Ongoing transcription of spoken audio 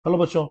Hello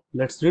बच्चों,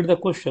 let's read the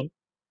question.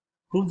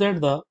 Prove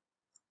that the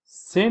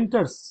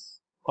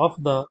centers of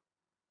the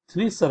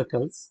three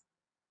circles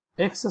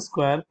x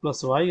square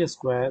plus y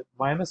square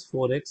minus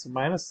 4x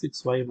minus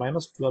 6y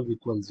minus 12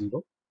 equals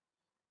 0,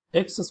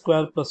 x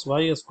square plus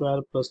y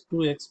square plus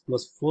 2x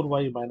plus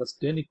 4y minus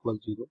 10 equals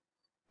 0,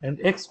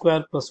 and x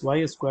square plus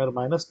y square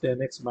minus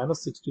 10x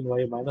minus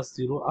 16y minus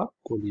 0 are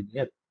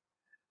collinear.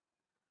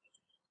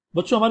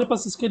 बच्चों हमारे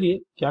पास इसके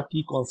लिए क्या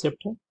की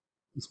concept है,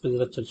 इस पर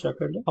जरा चर्चा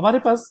कर लें। हमारे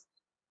पास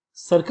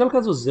सर्कल का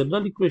जो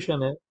जनरल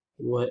इक्वेशन है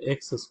वो है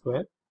x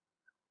square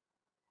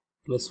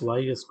plus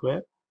Y square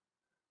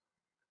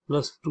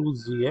plus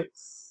 2gx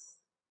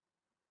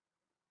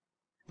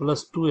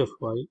plus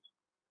 2fy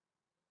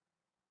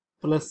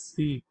plus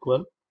c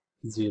equal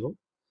 0,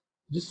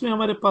 जिसमें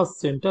हमारे पास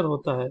सेंटर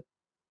होता है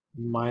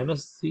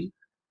माइनस सी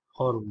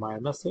और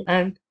माइनस है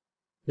एंड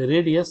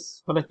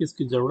रेडियस, हालांकि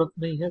इसकी जरूरत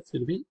नहीं है,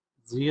 फिर भी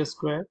जी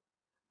square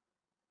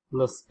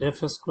plus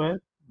F square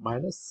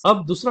minus.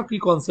 अब दूसरा की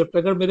कॉन्सेप्ट,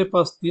 अगर मेरे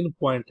पास तीन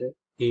पॉइंट है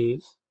A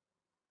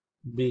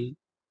B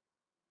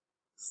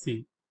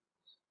C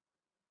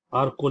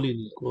are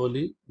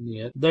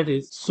collinear, that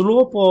is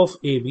slope of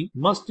AB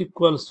must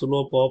equal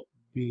slope of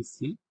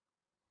BC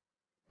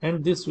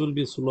and this will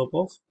be slope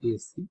of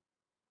AC.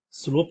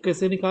 Slope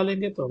कैसे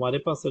निकालेंगे? तो हमारे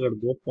पास अगर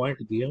दो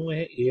पॉइंट दिए हुए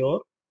हैं ए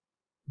और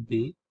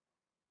बी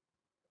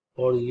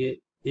और ये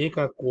ए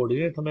का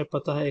कोऑर्डिनेट हमें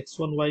पता है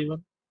x1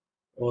 y1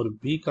 और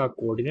बी का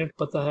कोऑर्डिनेट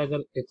पता है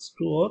अगर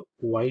x2 और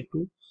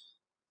y2,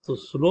 तो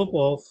slope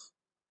of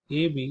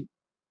A B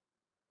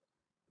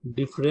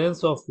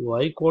difference of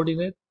y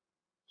coordinate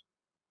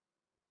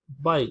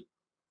bye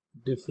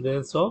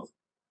difference of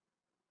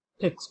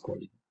x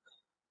coordinate.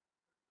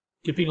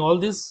 Keeping all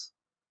this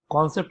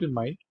concept in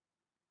mind,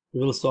 we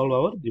will solve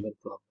our given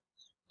problem.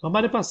 तो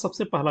हमारे पास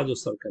सबसे पहला जो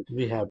circle,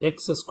 we have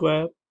x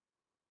square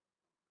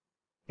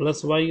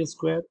plus y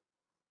square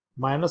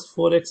minus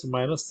 4x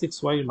minus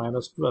 6y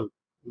minus 12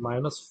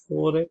 minus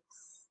 4x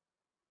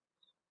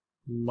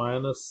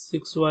minus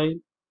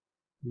 6y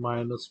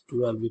minus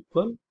 12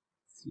 equal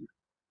 0.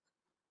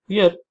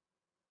 Here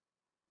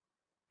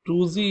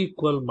 2z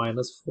equal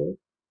minus 4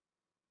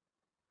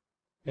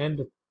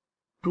 and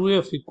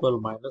 2f equal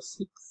minus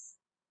 6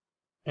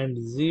 and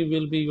z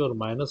will be your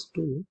minus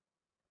 2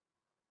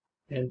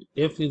 and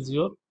f is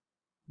your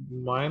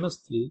minus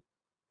 3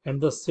 and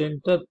the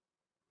center,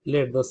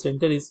 let the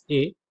center is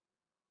A,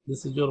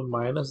 this is your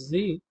minus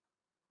z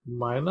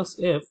minus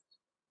f,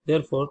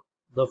 therefore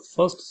the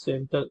first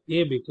center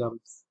A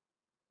becomes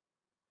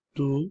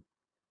 2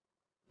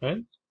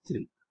 and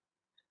 3.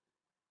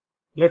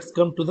 Let's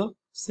come to the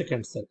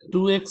second circle,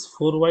 2x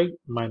 4y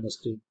minus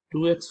 10,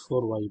 2x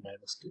 4y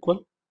minus 10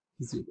 equal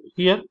 0.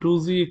 Here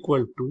 2z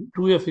equal 2,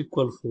 2f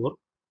equal 4,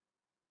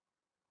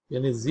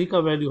 यानी z का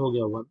value हो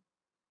गया 1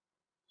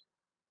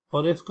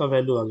 और f का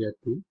value आ गया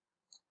 2,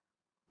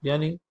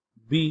 यानी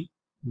b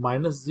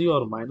minus जी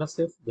और minus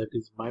F, that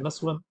is minus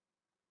 1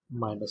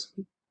 minus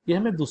 2. ये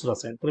हमें दूसरा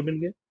सेंटर मिल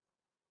गया.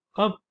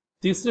 अब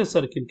तीसरे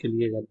सर्किल के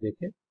लिए अगर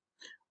देखें,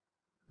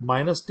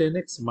 minus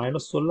 10x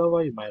minus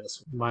 16y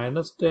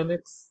minus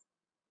 10x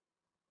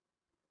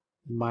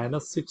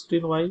minus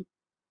 16y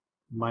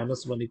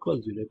minus 1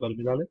 equal 0. एक बार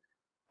मिला ले,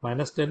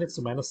 minus 10x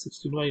minus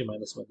 16y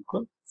minus 1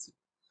 equal 0.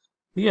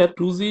 Here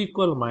 2z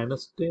equal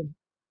minus 10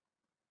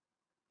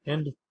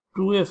 and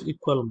 2f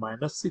equal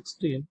minus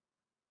 16,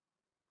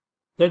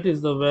 that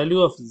is the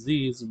value of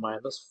z is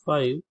minus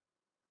 5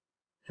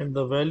 and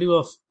the value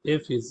of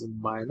f is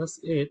minus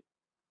 8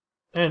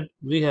 and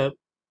we have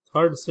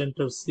third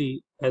center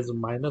C as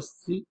minus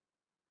 3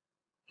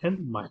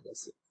 and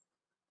minus 8.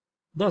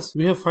 Thus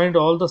we have find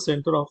all the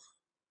center of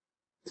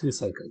three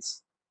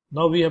circles.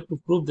 Now we have to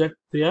prove that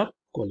they are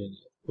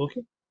collinear.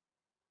 Okay,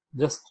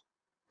 just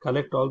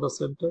collect all the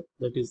center,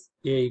 that is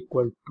A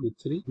equal to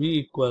 3, B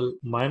equal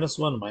minus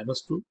 1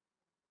 minus 2,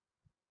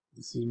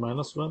 this is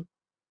minus 1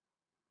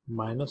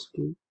 minus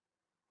 2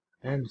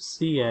 and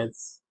C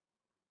as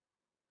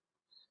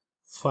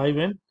 5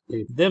 and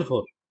 8.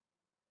 Therefore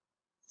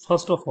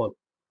first of all,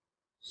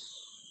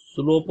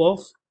 slope of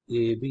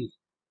AB,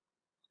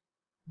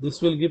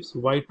 this will gives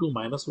y2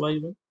 minus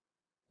y1,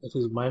 that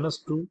is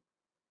minus 2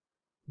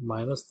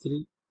 minus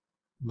 3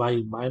 by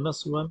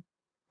minus 1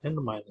 and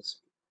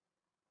minus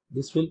 2.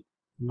 This will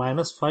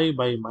minus 5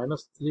 by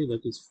minus 3,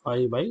 that is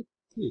 5 by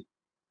 3.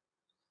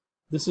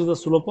 This is the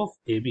slope of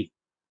AB.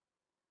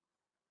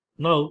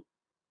 Now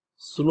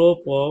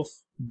slope of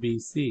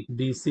BC,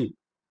 DC,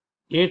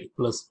 8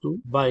 plus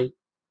 2 by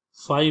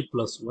 5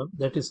 plus 1,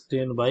 that is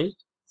 10 by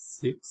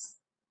 6,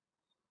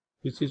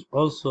 which is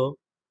also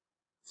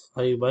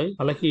 5 by,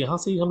 हालांकि यहां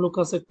से ही हम लोग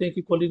कह सकते हैं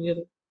कि collinear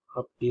है.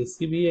 आप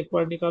AC भी एक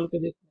बार निकाल के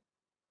देखें.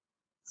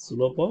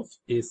 Slope of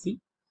AC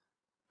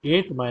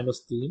 8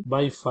 minus 3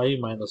 by 5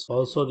 minus,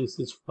 also this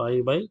is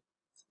 5 by 3.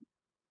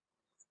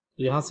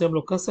 यहां से हम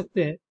लोग कह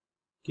सकते हैं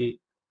कि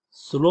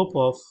slope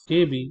of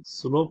AB,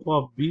 slope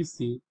of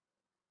BC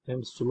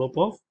and slope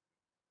of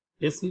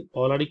AC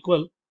all are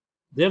equal.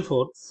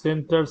 Therefore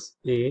centers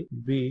A,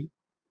 B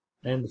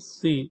and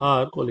C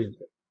are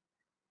collinear.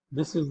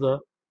 This is the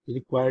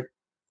required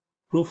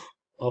proof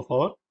of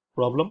our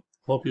problem.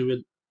 Hope you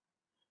will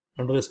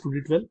understood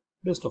it well.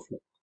 Best of luck.